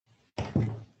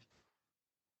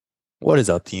What is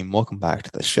up, team? Welcome back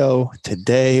to the show.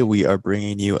 Today we are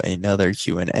bringing you another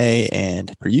Q&A,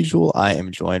 and per usual, I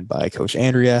am joined by Coach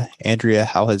Andrea. Andrea,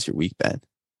 how has your week been?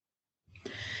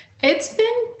 It's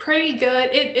been pretty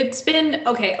good. It's been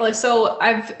okay. So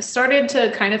I've started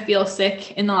to kind of feel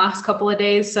sick in the last couple of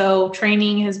days. So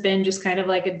training has been just kind of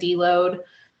like a deload.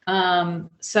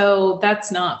 So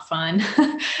that's not fun.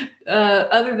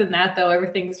 Other than that, though,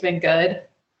 everything's been good.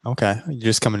 Okay, you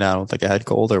just coming down with like a head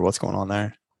cold, or what's going on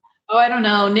there? Oh, I don't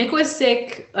know. Nick was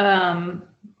sick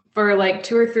for like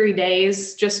 2 or 3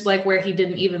 days, just like where he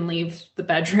didn't even leave the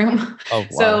bedroom. Oh, wow.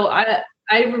 So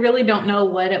I really don't know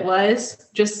what it was.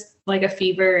 Just like a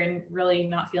fever and really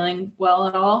not feeling well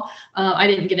at all. I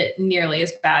didn't get it nearly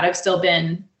as bad. I've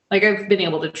been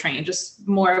able to train, just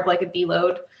more of like a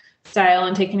deload style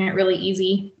and taking it really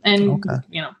easy and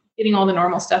Okay. getting all the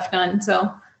normal stuff done. So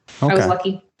I was Okay.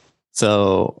 lucky.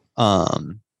 So,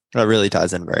 that really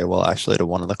ties in very well actually to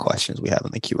one of the questions we have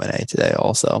in the Q&A today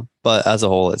also. But as a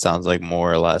whole, it sounds like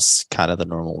more or less kind of the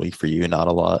normal week for you, not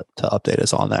a lot to update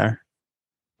us on there.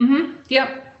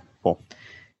 Yep. Cool.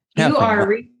 Yeah, You are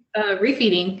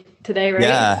refeeding today, right?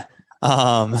 Yeah.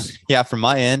 Um, yeah, from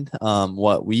my end,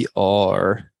 what we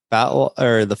are battle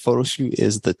or the photo shoot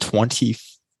is the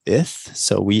 25th.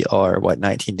 So we are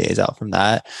 19 days out from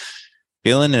that.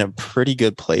 Feeling in a pretty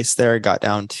good place there. Got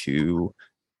down to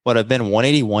what I've been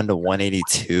 181 to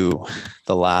 182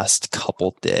 the last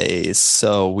couple days.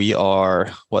 So we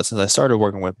are since I started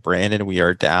working with Brandon, we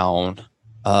are down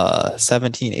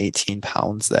 17, 18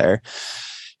 pounds there.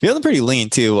 Feeling pretty lean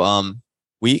too.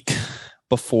 Week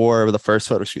before the first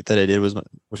photo shoot that I did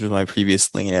which was my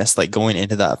previous leanest, like going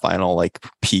into that final like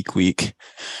peak week.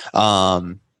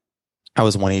 Um, I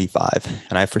was 185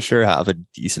 and I for sure have a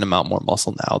decent amount more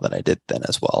muscle now than I did then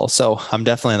as well. So I'm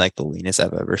definitely like the leanest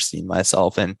I've ever seen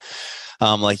myself. And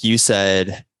like you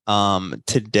said,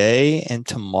 today and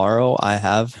tomorrow I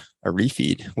have a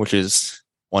refeed, which is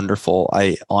wonderful.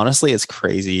 I honestly, it's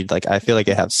crazy. Like I feel like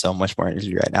I have so much more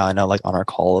energy right now. I know like on our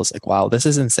call, it's like, wow, this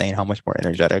is insane how much more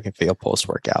energetic I feel post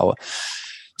workout.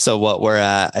 So what we're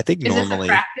at, I think Is this a normally,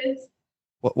 practice?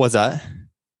 what was that?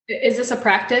 Is this a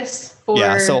practice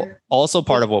Yeah. So for? also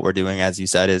part of what we're doing, as you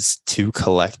said, is to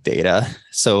collect data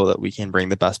so that we can bring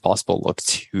the best possible look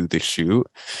to the shoot,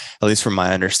 at least from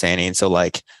my understanding. So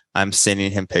like I'm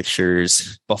sending him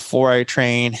pictures before I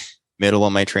train, middle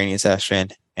of my training session,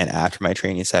 and after my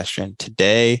training session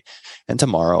today and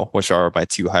tomorrow, which are my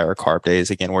two higher carb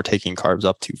days. Again, we're taking carbs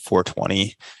up to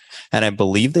 420. And I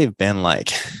believe they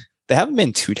haven't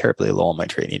been too terribly low on my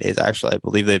training days. Actually, I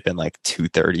believe they've been like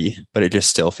 230, but it just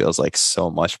still feels like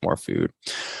so much more food.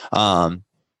 Um,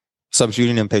 so I'm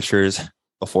shooting in pictures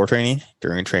before training,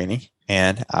 during training,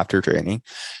 and after training,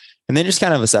 and then just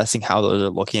kind of assessing how those are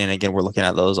looking. And again, we're looking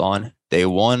at those on day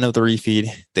one of the refeed,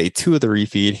 day two of the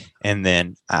refeed, and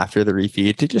then after the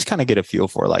refeed to just kind of get a feel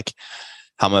for like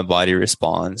how my body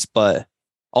responds. But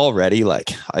already like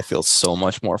I feel so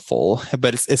much more full.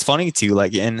 But it's funny too,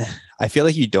 like I feel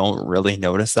like you don't really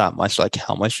notice that much, like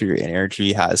how much your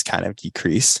energy has kind of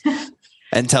decreased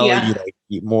until you Yeah. like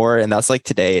eat more. And that's like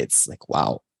today, it's like,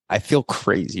 wow, I feel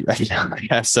crazy right now. I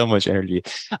have so much energy.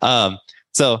 Um,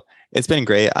 so it's been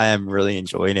great. I am really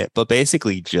enjoying it, but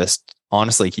basically just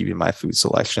honestly keeping my food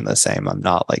selection the same. I'm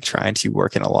not like trying to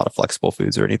work in a lot of flexible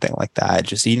foods or anything like that.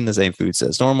 Just eating the same foods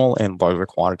as normal in larger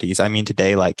quantities. I mean,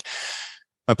 today, like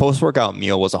my post workout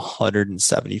meal was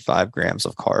 175 grams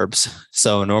of carbs.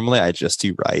 So normally I just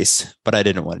do rice, but I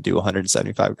didn't want to do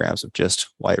 175 grams of just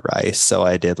white rice. So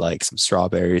I did like some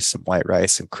strawberries, some white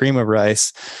rice, some cream of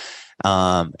rice,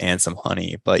 and some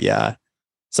honey. But yeah,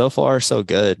 so far so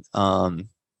good.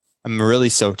 I'm really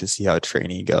stoked to see how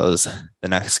training goes the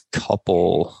next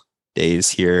couple days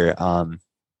here.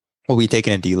 We'll be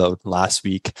taking a deload last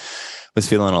week. Was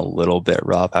feeling a little bit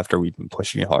rough after we've been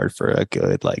pushing it hard for a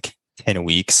good like 10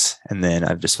 weeks. And then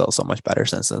I've just felt so much better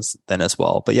since then as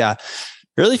well. But yeah,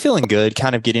 really feeling good,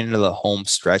 kind of getting into the home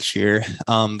stretch here.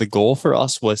 The goal for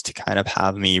us was to kind of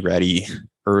have me ready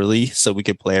early so we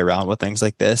could play around with things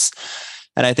like this.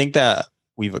 And I think that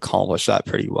we've accomplished that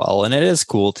pretty well. And it is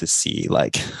cool to see,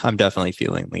 like, I'm definitely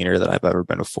feeling leaner than I've ever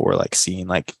been before, like seeing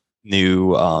like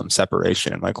new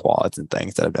separation in my quads and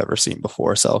things that I've never seen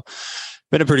before. So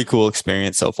been a pretty cool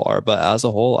experience so far, but as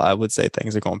a whole, I would say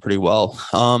things are going pretty well.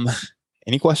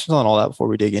 Any questions on all that before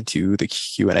we dig into the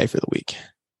Q&A for the week?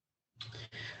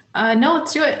 No,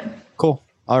 let's do it. Cool.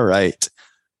 All right.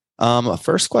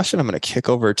 First question I'm going to kick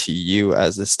over to you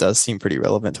as this does seem pretty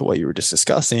relevant to what you were just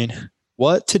discussing.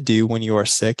 What to do when you are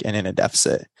sick and in a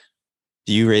deficit?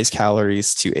 Do you raise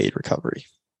calories to aid recovery?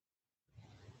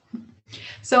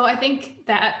 So I think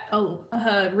that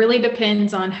really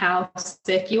depends on how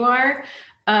sick you are.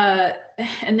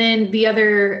 And then the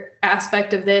other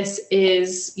aspect of this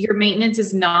is your maintenance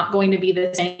is not going to be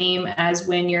the same as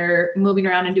when you're moving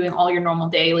around and doing all your normal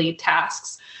daily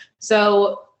tasks.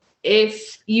 So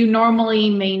if you normally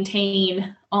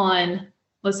maintain on,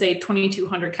 let's say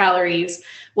 2,200 calories,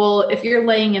 well, if you're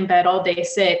laying in bed all day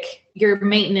sick, your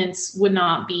maintenance would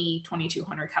not be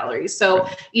 2,200 calories. So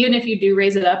even if you do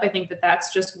raise it up, I think that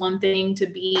that's just one thing to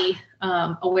be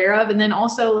aware of. And then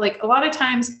also, like, a lot of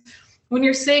times when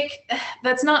you're sick,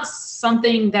 that's not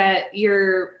something that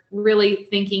you're really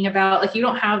thinking about. Like, you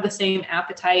don't have the same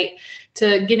appetite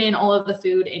to get in all of the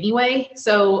food anyway.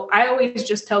 So I always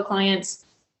just tell clients,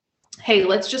 hey,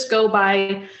 let's just go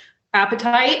by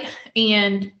appetite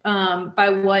and by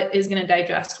what is going to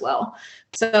digest well.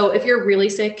 So if you're really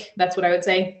sick, that's what I would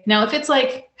say. Now, if it's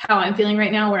like how I'm feeling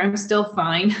right now, where I'm still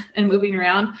fine and moving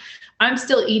around, I'm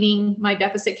still eating my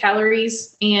deficit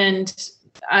calories, and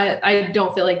I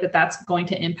don't feel like that's going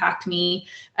to impact me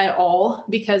at all,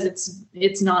 because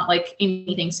it's not like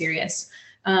anything serious.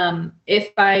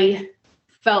 If I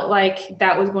felt like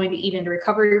that was going to eat into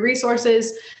recovery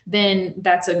resources, then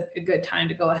that's a good time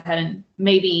to go ahead and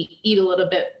maybe eat a little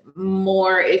bit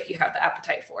more if you have the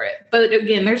appetite for it. But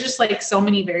again, there's just like so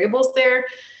many variables there.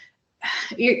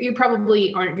 You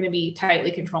probably aren't going to be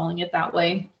tightly controlling it that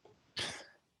way.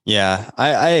 Yeah,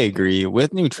 I agree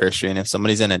with nutrition. If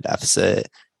somebody's in a deficit,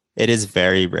 it is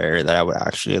very rare that I would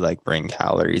actually like bring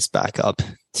calories back up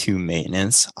to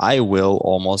maintenance. I will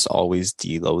almost always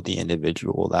deload the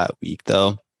individual that week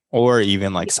though. Or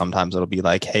even like sometimes it'll be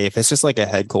like, hey, if it's just like a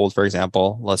head cold, for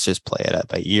example, let's just play it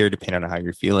by ear, depending on how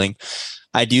you're feeling.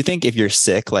 I do think if you're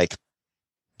sick, like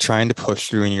trying to push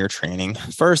through in your training,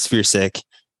 first, if you're sick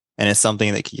and it's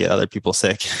something that could get other people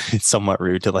sick, it's somewhat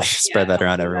rude to like spread that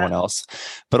around everyone else.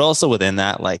 But also within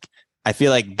that, like, I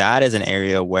feel like that is an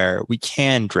area where we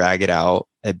can drag it out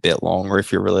a bit longer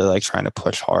if you're really like trying to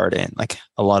push hard and like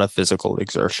a lot of physical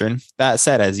exertion. That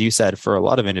said, as you said, for a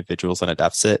lot of individuals in a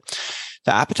deficit,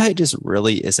 the appetite just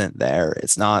really isn't there.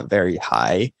 It's not very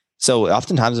high. So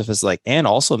oftentimes if it's like, and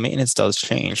also maintenance does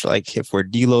change. Like if we're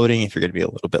deloading, if you're going to be a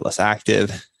little bit less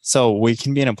active. So we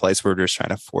can be in a place where we're just trying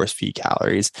to force feed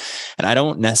calories. And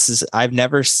I've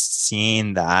never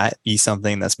seen that be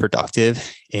something that's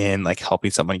productive in like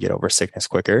helping someone get over sickness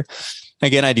quicker.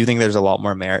 Again, I do think there's a lot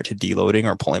more merit to deloading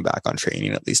or pulling back on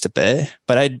training at least a bit.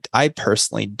 But I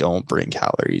personally don't bring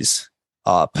calories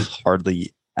up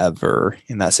hardly ever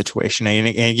in that situation.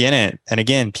 And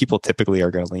again, people typically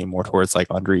are going to lean more towards like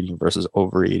undereating versus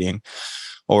overeating,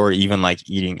 or even like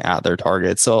eating at their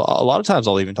target. So a lot of times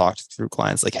I'll even talk through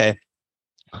clients like, hey,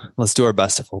 let's do our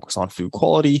best to focus on food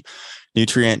quality,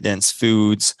 nutrient dense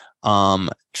foods,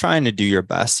 trying to do your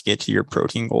best to get to your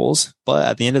protein goals. But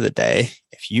at the end of the day,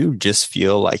 if you just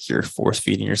feel like you're force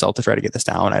feeding yourself to try to get this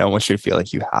down, I don't want you to feel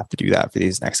like you have to do that for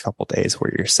these next couple of days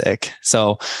where you're sick.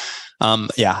 So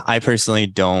yeah, I personally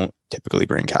don't typically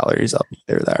bring calories up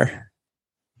either there.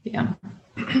 Yeah.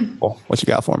 Well, what you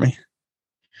got for me?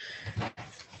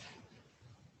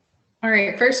 All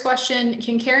right. First question: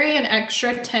 can carrying an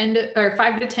extra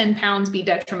 5 to 10 pounds be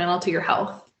detrimental to your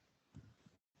health?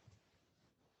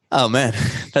 Oh man,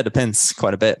 that depends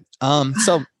quite a bit.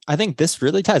 So I think this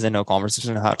really ties into a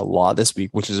conversation I had a lot this week,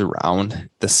 which is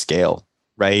around the scale,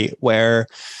 right? Where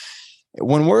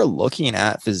when we're looking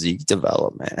at physique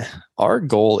development, our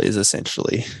goal is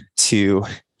essentially to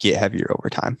get heavier over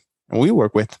time. And we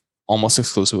work with almost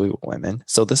exclusively with women.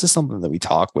 So this is something that we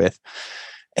talk with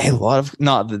a lot of,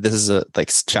 not that this is a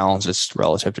like challenge that's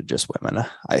relative to just women.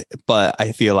 But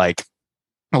I feel like,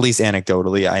 at least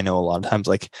anecdotally, I know a lot of times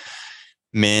like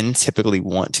men typically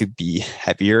want to be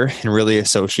heavier and really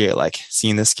associate like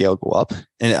seeing the scale go up.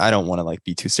 And I don't want to like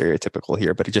be too stereotypical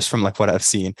here, but just from like what I've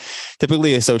seen,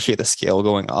 typically associate the scale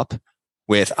going up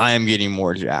with I am getting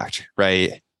more jacked,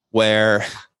 right? Where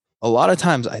a lot of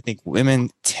times I think women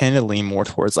tend to lean more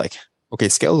towards like, okay,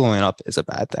 scale going up is a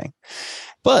bad thing.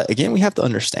 But again, we have to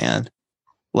understand,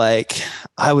 like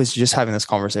I was just having this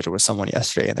conversation with someone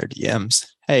yesterday in their DMs.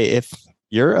 Hey, if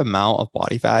your amount of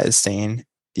body fat is staying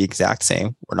the exact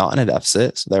same, we're not in a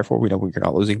deficit, so therefore we know you're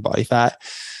not losing body fat.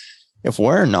 If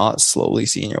we're not slowly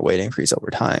seeing your weight increase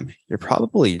over time, you're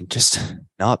probably just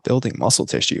not building muscle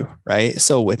tissue, right?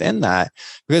 So within that,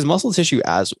 because muscle tissue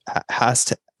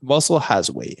muscle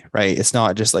has weight, right? It's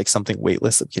not just like something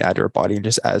weightless that you can add to our body and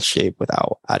just adds shape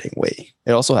without adding weight.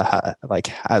 It also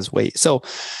has weight. So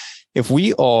if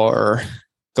we are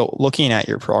looking at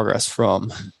your progress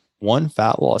from one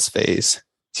fat loss phase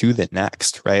to the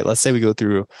next, right? Let's say we go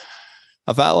through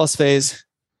a fat loss phase,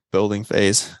 building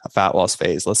phase, a fat loss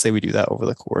phase. Let's say we do that over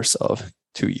the course of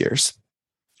 2 years.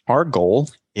 Our goal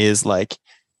is like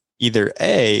either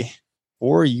A,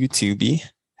 for you to be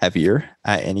heavier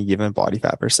at any given body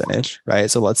fat percentage, right?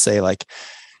 So let's say like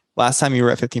last time you were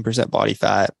at 15% body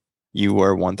fat, you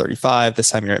were 135.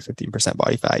 This time you're at 15%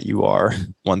 body fat, you are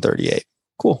 138.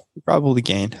 Cool. You probably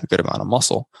gained a good amount of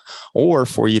muscle. Or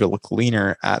for you to look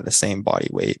leaner at the same body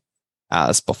weight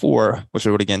as before, which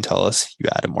would again tell us you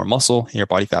added more muscle and your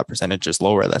body fat percentage is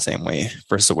lower at that same weight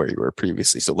versus where you were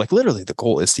previously. So like literally the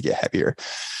goal is to get heavier.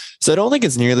 So I don't think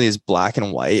it's nearly as black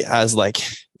and white as like,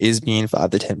 is being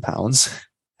 5 to 10 pounds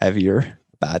heavier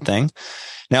a bad thing?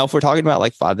 Now, if we're talking about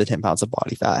like 5 to 10 pounds of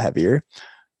body fat heavier,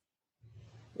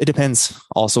 it depends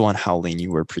also on how lean you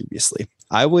were previously.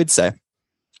 I would say,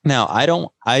 now I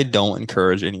don't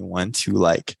encourage anyone to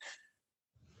like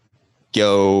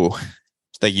go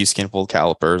like use skin fold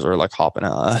calipers or like hop in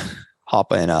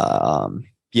a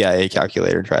BIA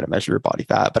calculator and try to measure your body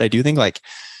fat. But I do think like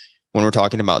when we're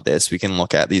talking about this, we can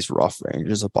look at these rough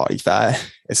ranges of body fat.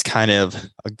 It's kind of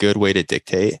a good way to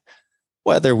dictate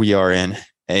whether we are in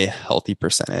a healthy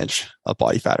percentage of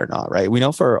body fat or not, right? We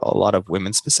know for a lot of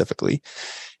women specifically,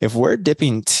 if we're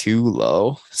dipping too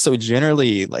low, so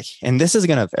generally like, and this is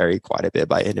going to vary quite a bit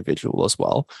by individual as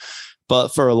well, but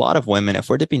for a lot of women, if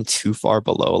we're dipping too far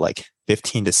below like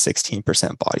 15 to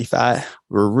 16% body fat,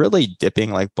 we're really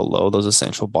dipping like below those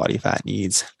essential body fat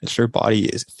needs that your body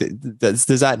is.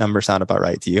 Does that number sound about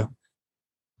right to you?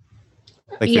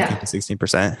 Like 15 to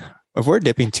 16%. If we're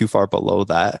dipping too far below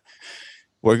that,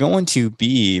 we're going to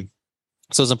be.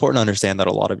 So it's important to understand that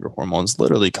a lot of your hormones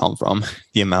literally come from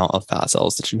the amount of fat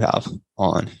cells that you have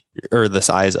on, or the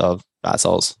size of fat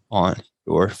cells on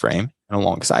your frame. And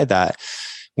alongside that,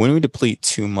 when we deplete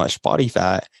too much body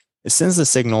fat, it sends a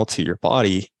signal to your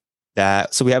body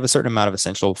that, so we have a certain amount of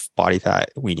essential body fat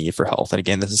we need for health. And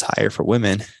again, this is higher for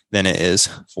women than it is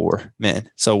for men.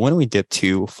 So when we dip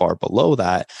too far below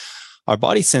that, our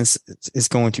body is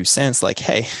going to sense like,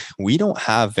 hey, we don't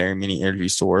have very many energy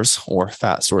stores or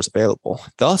fat stores available.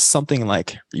 Thus, something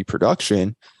like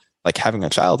reproduction, like having a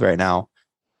child right now,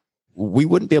 we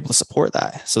wouldn't be able to support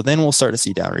that. So then we'll start to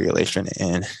see downregulation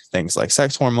in things like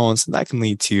sex hormones, and that can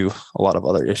lead to a lot of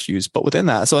other issues. But within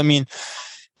that, so I mean,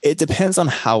 it depends on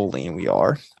how lean we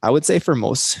are. I would say for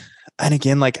most, and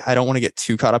again, like I don't want to get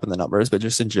too caught up in the numbers, but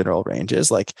just in general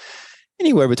ranges, like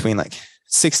anywhere between like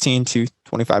 16 to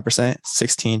 25%,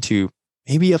 16 to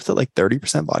maybe up to like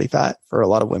 30% body fat for a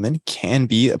lot of women can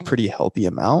be a pretty healthy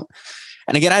amount.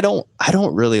 And again, I don't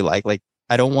really like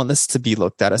I don't want this to be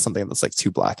looked at as something that's like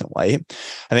too black and white.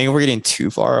 I think if we're getting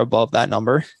too far above that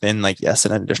number, then like, yes,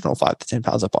 an additional 5 to 10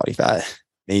 pounds of body fat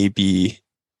may be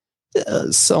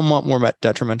somewhat more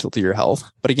detrimental to your health.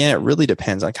 But again, it really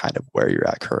depends on kind of where you're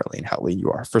at currently and how lean you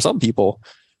are. For some people,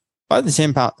 5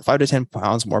 to 10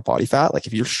 pounds more body fat, like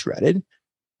if you're shredded,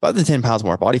 5 to 10 pounds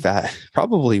more body fat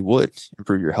probably would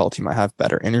improve your health. You might have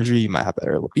better energy. You might have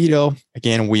better libido.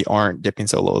 Again, we aren't dipping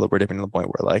so low that we're dipping to the point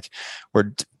where like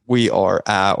we are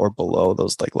at or below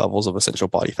those like levels of essential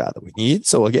body fat that we need.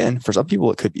 So again, for some people,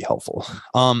 it could be helpful.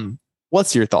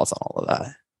 What's your thoughts on all of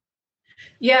that?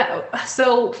 Yeah.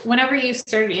 So whenever you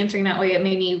started answering that way, it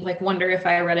made me like wonder if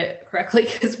I read it correctly.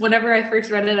 Because whenever I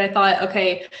first read it, I thought,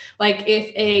 okay, like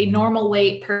if a normal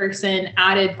weight person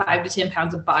added 5 to 10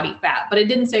 pounds of body fat, but it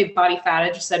didn't say body fat,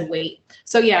 it just said weight.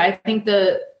 So yeah, I think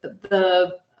the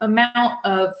amount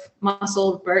of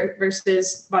muscle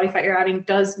versus body fat you're adding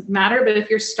does matter. But if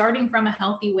you're starting from a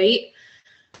healthy weight,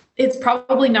 it's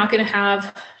probably not going to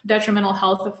have detrimental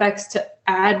health effects to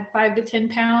add 5 to 10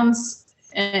 pounds.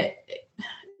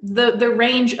 The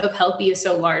range of healthy is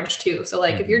so large too. So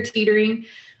like if you're teetering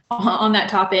on that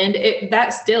top end, that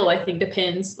still I think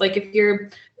depends. Like if you're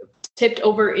tipped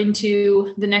over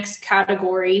into the next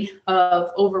category of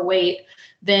overweight,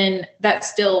 then that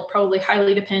still probably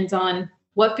highly depends on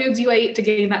what foods you ate to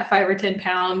gain that 5 or 10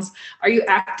 pounds. Are you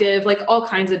active? Like all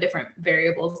kinds of different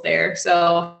variables there.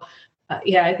 So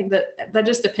yeah, I think that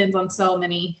just depends on so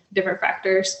many different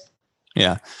factors.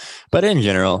 Yeah. But in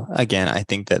general, again, I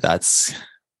think that's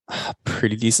a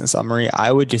pretty decent summary.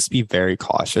 I would just be very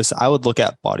cautious. I would look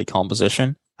at body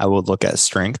composition. I would look at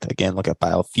strength. Again, look at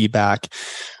biofeedback,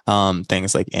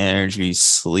 things like energy,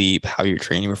 sleep, how your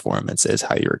training performance is,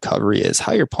 how your recovery is,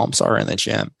 how your pumps are in the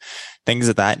gym, things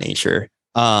of that nature.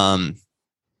 And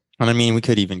I mean, we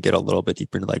could even get a little bit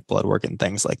deeper into like blood work and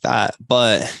things like that,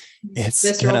 but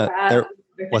it's kind of,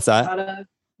 what's that?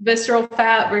 Visceral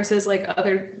fat versus like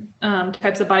other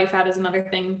types of body fat is another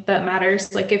thing that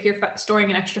matters. Like if you're storing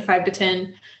an extra 5 to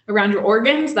 10 around your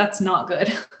organs, that's not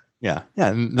good. Yeah.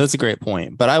 That's a great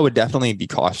point. But I would definitely be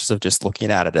cautious of just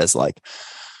looking at it as like,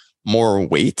 more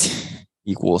weight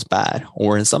equals bad,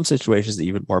 or in some situations,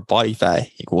 even more body fat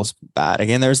equals bad.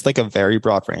 Again, there's like a very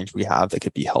broad range we have that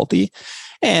could be healthy.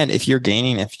 And if you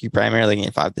primarily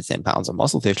gain 5 to 10 pounds of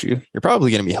muscle tissue, you're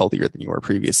probably going to be healthier than you were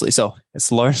previously. So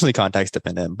it's largely context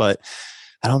dependent, but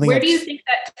I don't think. Where do you think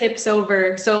that tips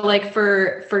over? So like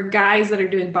for guys that are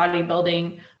doing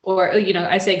bodybuilding, or,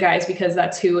 I say guys because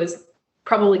that's who is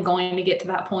probably going to get to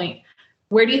that point.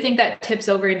 Where do you think that tips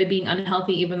over into being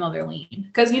unhealthy, even though they're lean?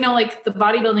 Because, like the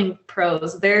bodybuilding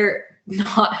pros, they're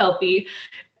not healthy,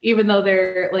 even though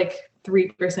they're like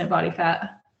 3% body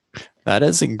fat. That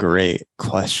is a great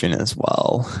question as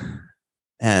well.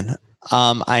 And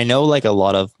I know like a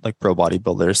lot of like pro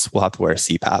bodybuilders will have to wear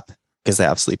CPAP because they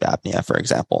have sleep apnea, for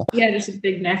example. Yeah, just a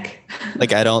big neck.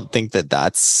 Like, I don't think that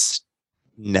that's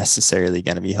necessarily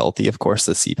going to be healthy. Of course,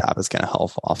 the CPAP is going to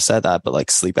help offset that, but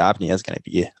like sleep apnea is going to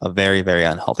be a very, very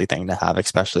unhealthy thing to have,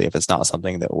 especially if it's not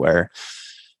something that we're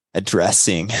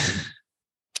addressing.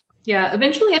 Yeah,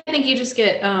 eventually I think you just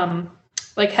get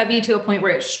like heavy to a point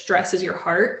where it stresses your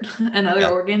heart and other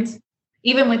organs,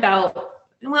 even without,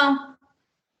 well,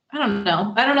 I don't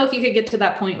know. I don't know if you could get to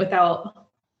that point without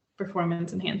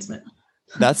performance enhancement.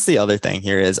 That's the other thing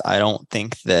here is I don't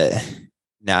think that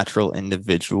natural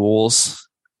individuals,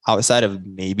 outside of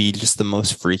maybe just the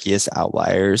most freakiest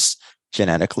outliers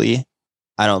genetically,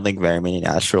 I don't think very many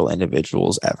natural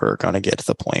individuals ever are going to get to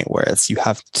the point where you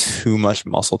have too much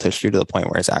muscle tissue to the point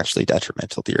where it's actually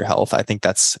detrimental to your health. I think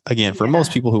that's, again, for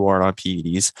most people who aren't on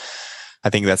PEDs, I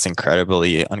think that's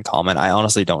incredibly uncommon. I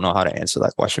honestly don't know how to answer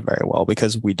that question very well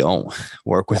because we don't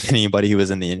work with anybody who is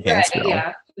in the enhanced realm.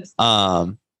 Yeah.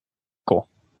 Cool.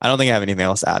 I don't think I have anything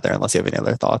else to add there unless you have any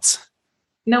other thoughts.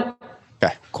 Nope.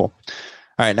 Okay, cool.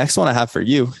 All right, next one I have for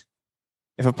you.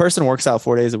 If a person works out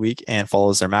 4 days a week and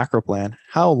follows their macro plan,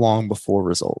 how long before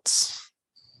results?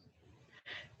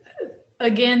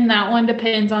 Again, that one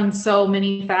depends on so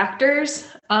many factors.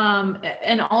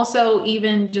 And also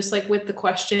even just like with the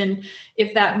question,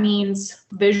 if that means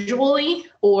visually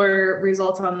or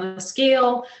results on the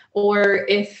scale, or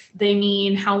if they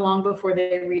mean how long before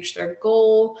they reach their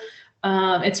goal.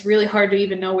 It's really hard to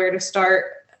even know where to start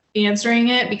answering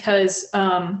it because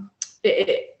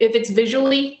if it's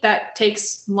visually, that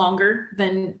takes longer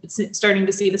than starting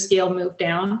to see the scale move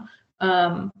down.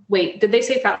 Wait, did they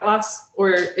say fat loss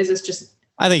or is this just?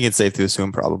 I think it's safe to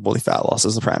assume probably fat loss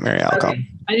is the primary outcome. Okay.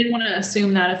 I didn't want to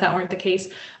assume that if that weren't the case.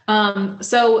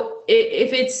 So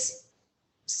if it's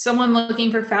someone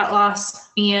looking for fat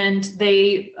loss and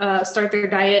they start their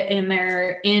diet and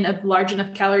they're in a large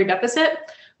enough calorie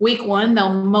deficit, week 1,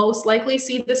 they'll most likely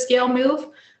see the scale move.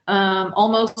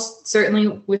 Almost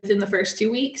certainly within the first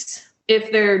 2 weeks.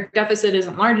 If their deficit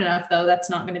isn't large enough, though, that's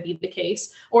not going to be the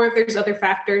case. Or if there's other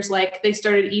factors like they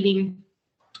started eating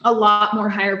a lot more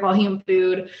higher volume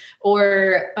food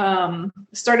or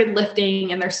started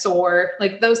lifting and they're sore,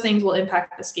 like those things will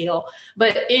impact the scale.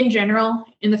 But in general,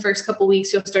 in the first couple of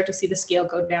weeks, you'll start to see the scale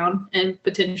go down and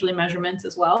potentially measurements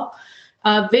as well.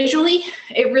 Visually,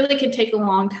 it really can take a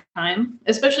long time,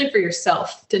 especially for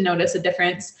yourself to notice a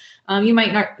difference. You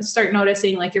might not start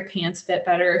noticing like your pants fit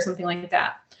better or something like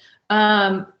that.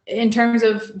 In terms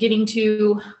of getting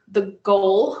to the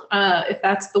goal, if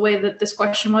that's the way that this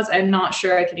question was, I'm not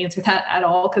sure I can answer that at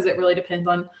all because it really depends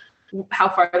on how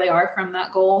far they are from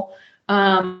that goal.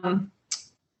 I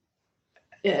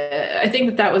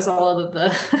think that was all of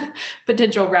the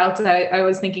potential routes that I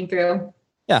was thinking through.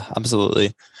 Yeah,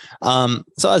 absolutely.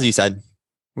 So as you said,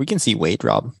 we can see weight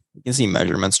drop. We can see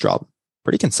measurements drop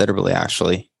pretty considerably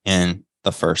actually in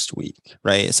the first week,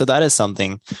 right? So that is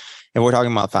something, if we're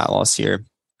talking about fat loss here,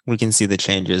 we can see the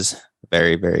changes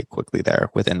very, very quickly there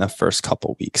within the first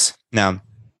couple weeks. Now,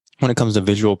 when it comes to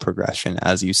visual progression,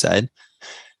 as you said,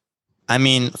 I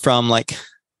mean, from like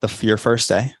your first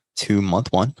day to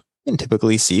month 1, we can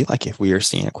typically see, like if we are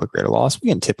seeing a quick rate of loss, we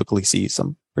can typically see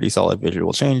some pretty solid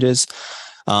visual changes.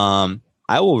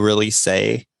 I will really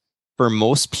say for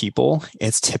most people,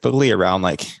 it's typically around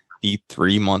like the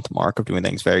 3-month mark of doing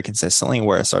things very consistently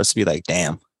where it starts to be like,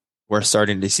 damn, we're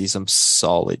starting to see some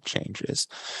solid changes.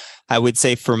 I would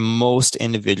say for most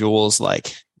individuals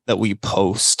like that we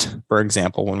post, for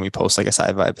example, when we post like a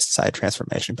side by side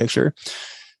transformation picture,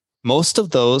 most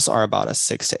of those are about a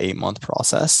 6 to 8 month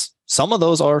process. Some of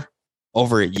those are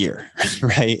over a year,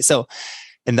 right? So,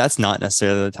 and that's not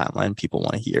necessarily the timeline people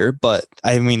want to hear, but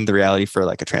I mean, the reality for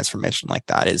like a transformation like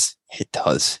that is it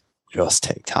does just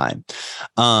take time.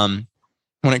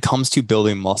 When it comes to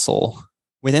building muscle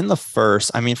within the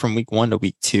first, I mean, from week 1 to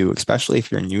week 2, especially if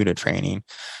you're new to training,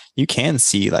 you can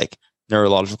see like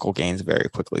neurological gains very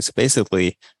quickly. So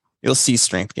basically you'll see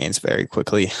strength gains very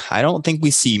quickly. I don't think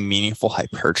we see meaningful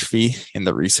hypertrophy in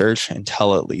the research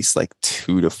until at least like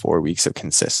 2 to 4 weeks of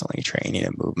consistently training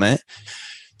and movement.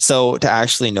 So to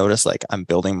actually notice like I'm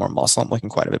building more muscle, I'm looking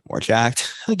quite a bit more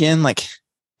jacked. Again, like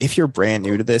if you're brand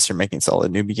new to this, you're making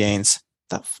solid newbie gains.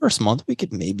 That first month, we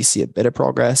could maybe see a bit of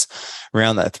progress.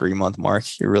 Around that 3 month mark,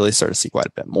 you really start to see quite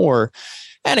a bit more.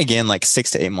 And again, like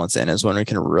 6 to 8 months in is when we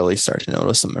can really start to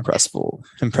notice some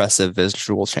impressive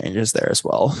visual changes there as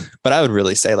well. But I would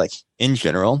really say, like, in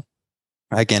general,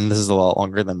 again, this is a lot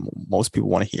longer than most people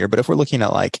want to hear. But if we're looking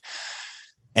at like,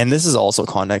 and this is also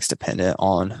context dependent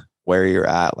on where you're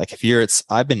at. Like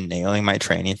I've been nailing my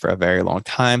training for a very long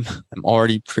time. I'm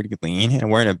already pretty lean and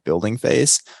we're in a building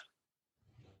phase.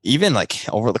 Even like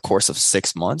over the course of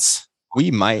 6 months, we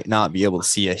might not be able to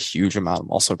see a huge amount of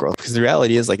muscle growth, because the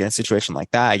reality is, like, in a situation like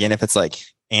that, again, if it's like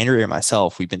Andrea or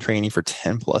myself, we've been training for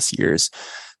 10 plus years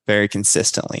very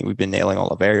consistently. We've been nailing all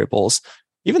the variables.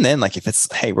 Even then, like if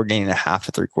it's, hey, we're gaining a half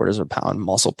to 3/4 of a pound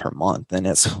muscle per month,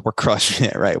 then we're crushing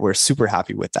it, right? We're super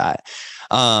happy with that.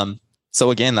 So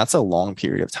again, that's a long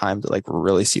period of time to like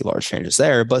really see large changes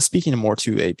there. But speaking more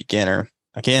to a beginner,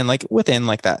 again, like within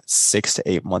like that 6 to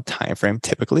 8 month time frame,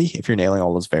 typically, if you're nailing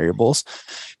all those variables,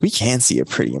 we can see a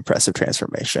pretty impressive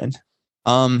transformation.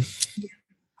 I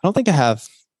don't think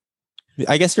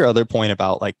I guess your other point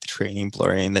about like the training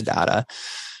blurring the data,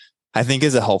 I think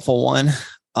is a helpful one.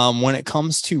 When it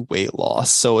comes to weight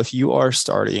loss. So if you are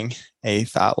starting a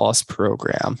fat loss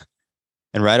program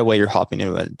and right away you're hopping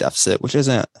into a deficit, which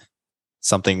isn't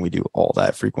something we do all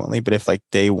that frequently, but if like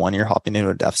day one you're hopping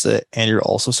into a deficit and you're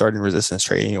also starting resistance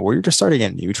training, or you're just starting a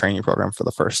new training program for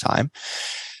the first time,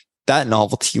 that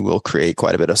novelty will create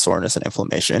quite a bit of soreness and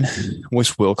inflammation,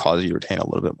 which will cause you to retain a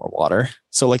little bit more water.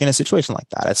 So like in a situation like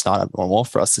that, it's not abnormal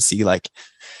for us to see like,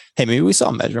 hey, maybe we saw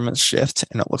measurements shift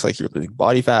and it looks like you're losing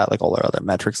body fat, like all our other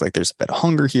metrics, like there's a bit of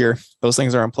hunger here. Those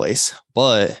things are in place,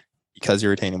 but because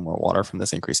you're retaining more water from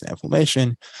this increase in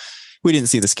inflammation, we didn't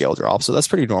see the scale drop. So that's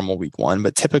pretty normal week one,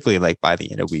 but typically like by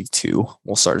the end of week two,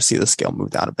 we'll start to see the scale move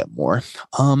down a bit more.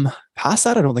 Past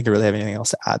that, I don't think I really have anything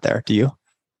else to add there. Do you?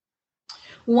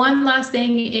 One last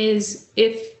thing is,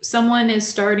 if someone is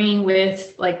starting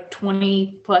with like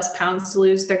 20 plus pounds to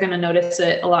lose, they're going to notice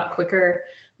it a lot quicker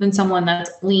than someone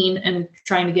that's lean and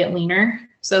trying to get leaner.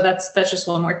 So that's just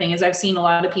one more thing, is I've seen a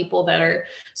lot of people that are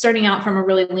starting out from a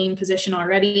really lean position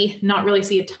already, not really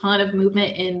see a ton of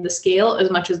movement in the scale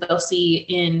as much as they'll see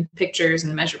in pictures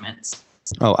and measurements.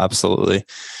 Oh, absolutely.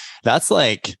 That's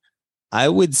like, I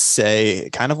would say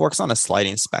it kind of works on a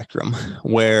sliding spectrum,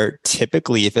 where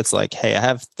typically if it's like, hey, I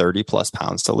have 30 plus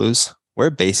pounds to lose, we're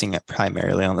basing it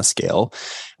primarily on the scale.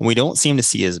 And we don't seem to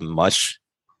see as much,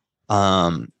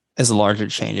 as larger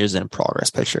changes in progress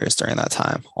pictures during that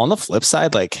time. On the flip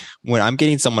side, like when I'm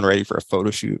getting someone ready for a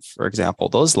photo shoot, for example,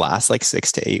 those last like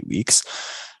 6 to 8 weeks,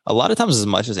 a lot of times, as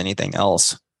much as anything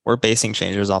else, we're basing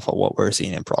changes off of what we're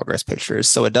seeing in progress pictures.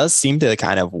 So it does seem to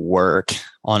kind of work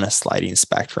on a sliding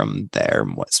spectrum there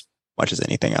as much as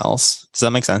anything else. Does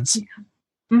that make sense?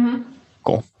 Yeah. Mm-hmm.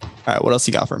 Cool. All right. What else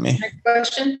you got for me? Next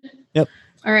question. Yep.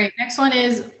 All right. Next one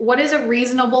is, what is a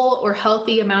reasonable or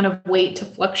healthy amount of weight to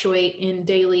fluctuate in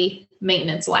daily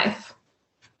maintenance life?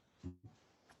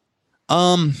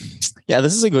 Yeah,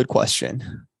 this is a good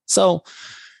question. So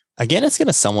again, it's going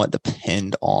to somewhat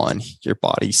depend on your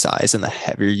body size, and the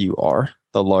heavier you are,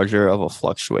 the larger of a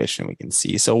fluctuation we can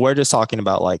see. So we're just talking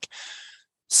about like,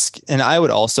 and I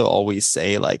would also always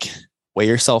say like, weigh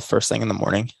yourself first thing in the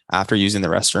morning after using the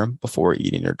restroom before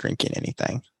eating or drinking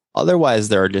anything. Otherwise,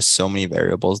 there are just so many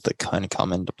variables that can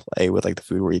come into play with like the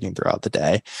food we're eating throughout the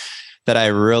day that I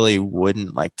really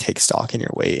wouldn't like take stock in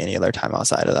your weight any other time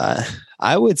outside of that.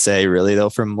 I would say really though,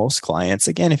 for most clients,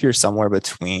 again, if you're somewhere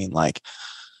between like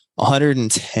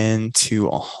 110 to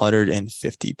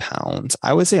 150 pounds,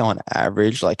 I would say on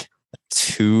average, like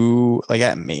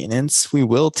at maintenance, we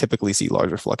will typically see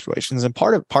larger fluctuations. And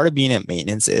part of being at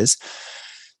maintenance is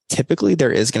typically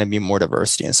there is going to be more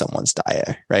diversity in someone's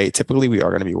diet, right? Typically we are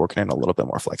going to be working in a little bit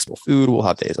more flexible food. We'll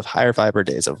have days of higher fiber,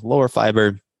 days of lower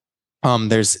fiber.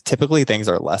 There's typically things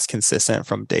that are less consistent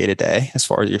from day to day as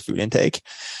far as your food intake.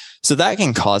 So that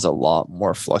can cause a lot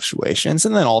more fluctuations.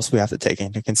 And then also we have to take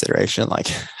into consideration, like,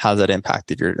 how's that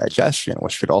impacted your digestion,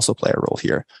 which could also play a role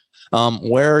here.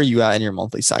 Where are you at in your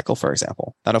monthly cycle, for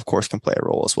example? That of course can play a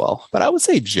role as well. But I would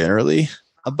say generally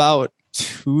about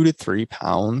 2 to 3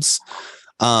 pounds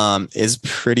is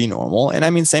pretty normal. And I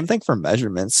mean, same thing for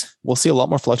measurements. We'll see a lot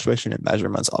more fluctuation in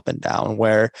measurements up and down,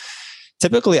 where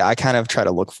typically I kind of try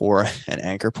to look for an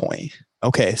anchor point.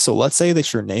 Okay, so let's say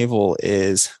that your navel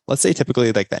is, let's say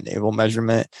typically like that navel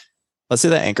measurement let's say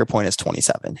that anchor point is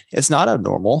 27. It's not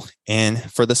abnormal. And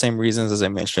for the same reasons as I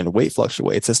mentioned, weight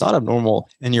fluctuates. It's not abnormal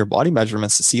in your body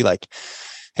measurements to see like,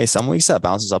 hey, some weeks that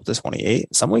bounces up to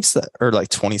 28, some weeks that are like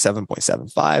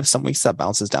 27.75, some weeks that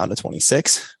bounces down to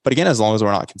 26. But again, as long as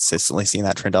we're not consistently seeing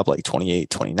that trend up like 28,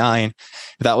 29, if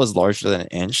that was larger than an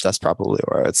inch, that's probably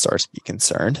where it starts to be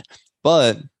concerned.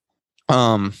 But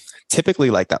typically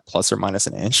like that plus or minus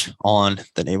an inch on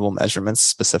the navel measurements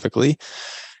specifically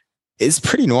is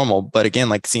pretty normal. But again,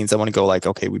 like seeing someone go like,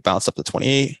 okay, we bounced up to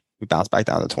 28, we bounced back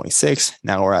down to 26,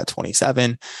 now we're at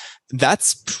 27.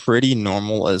 That's pretty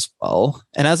normal as well.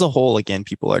 And as a whole, again,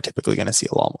 people are typically going to see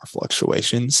a lot more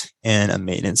fluctuations in a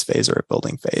maintenance phase or a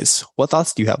building phase. What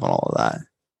thoughts do you have on all of that?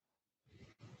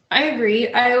 I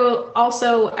agree. I will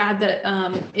also add that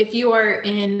if you are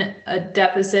in a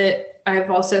deficit,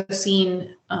 I've also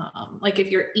seen like if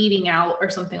you're eating out or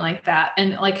something like that,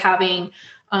 and like having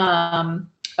an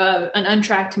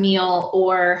untracked meal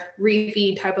or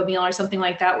refeed type of meal or something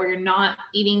like that, where you're not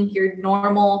eating your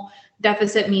normal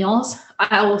deficit meals,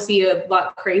 I will see a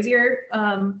lot crazier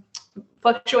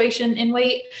fluctuation in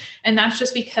weight. And that's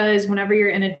just because whenever you're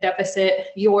in a deficit,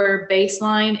 your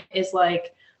baseline is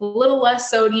like a little less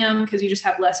sodium because you just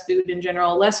have less food in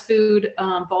general, less food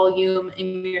volume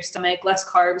in your stomach, less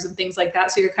carbs and things like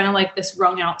that. So you're kind of like this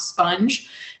wrung out sponge.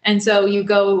 And so you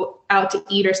go out to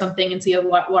eat or something and see a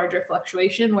lot larger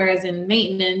fluctuation. Whereas in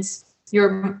maintenance,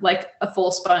 you're like a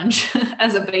full sponge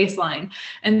as a baseline.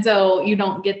 And so you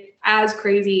don't get as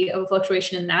crazy of a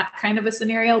fluctuation in that kind of a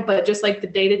scenario, but just like the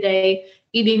day-to-day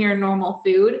eating your normal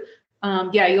food,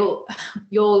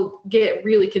 you'll get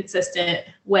really consistent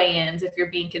weigh-ins if you're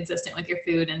being consistent with your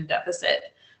food and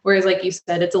deficit. Whereas like you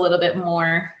said, it's a little bit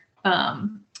more up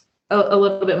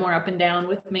and down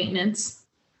with maintenance.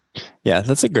 Yeah,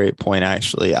 that's a great point,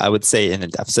 actually. I would say in a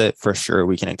deficit, for sure,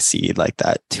 we can exceed like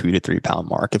that 2 to 3 pound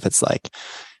mark. If it's like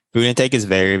food intake is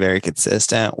very, very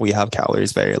consistent, we have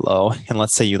calories very low. And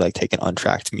let's say you like take an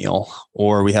untracked meal,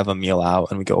 or we have a meal out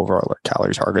and we go over our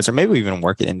calorie targets, or maybe we even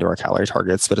work it into our calorie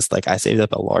targets. But it's like I saved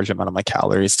up a large amount of my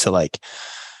calories to like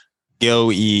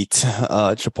go eat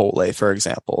Chipotle, for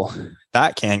example.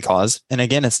 That can cause, and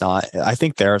again, it's not, I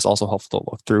think there is also helpful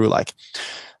to look through like,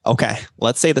 okay,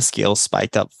 let's say the scale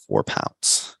spiked up 4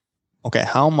 pounds. Okay,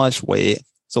 how much weight?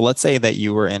 So let's say that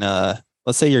you were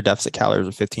let's say your deficit calories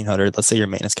are 1,500. Let's say your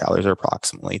maintenance calories are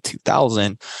approximately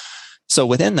 2,000. So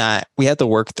within that, we have to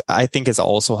work. I think it's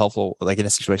also helpful, like in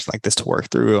a situation like this, to work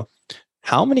through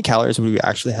how many calories would we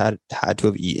actually had to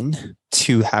have eaten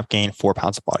to have gained 4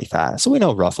 pounds of body fat. So we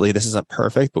know roughly, this isn't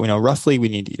perfect, but we know roughly we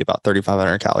need to eat about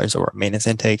 3,500 calories over maintenance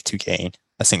intake to gain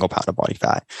a single pound of body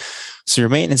fat. So your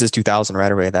maintenance is 2,000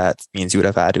 right away. That means you would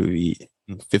have had to eat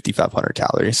 5,500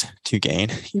 calories to gain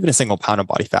even a single pound of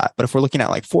body fat. But if we're looking at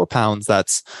like 4 pounds,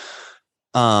 that's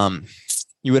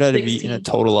you would have to be in a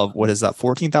total of, what is that,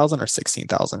 14,000 or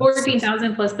 16,000?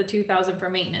 14,000 plus the 2,000 for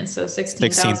maintenance. So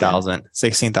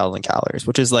 16,000 calories,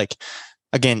 which is like,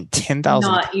 again,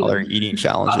 10,000 calorie eating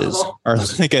challenges are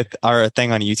like are a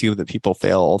thing on YouTube that people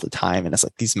fail all the time. And it's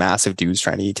like these massive dudes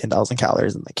trying to eat 10,000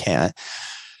 calories and they can't.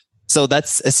 So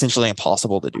that's essentially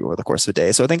impossible to do over the course of a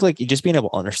day. So I think like just being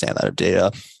able to understand that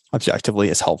data objectively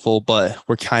is helpful, but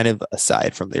we're kind of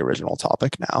aside from the original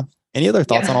topic now. Any other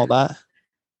thoughts on all that?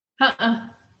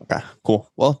 Okay,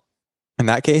 cool. Well, in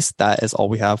that case, that is all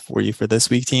we have for you for this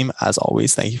week, team. As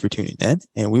always, thank you for tuning in,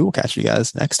 and we will catch you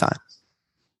guys next time.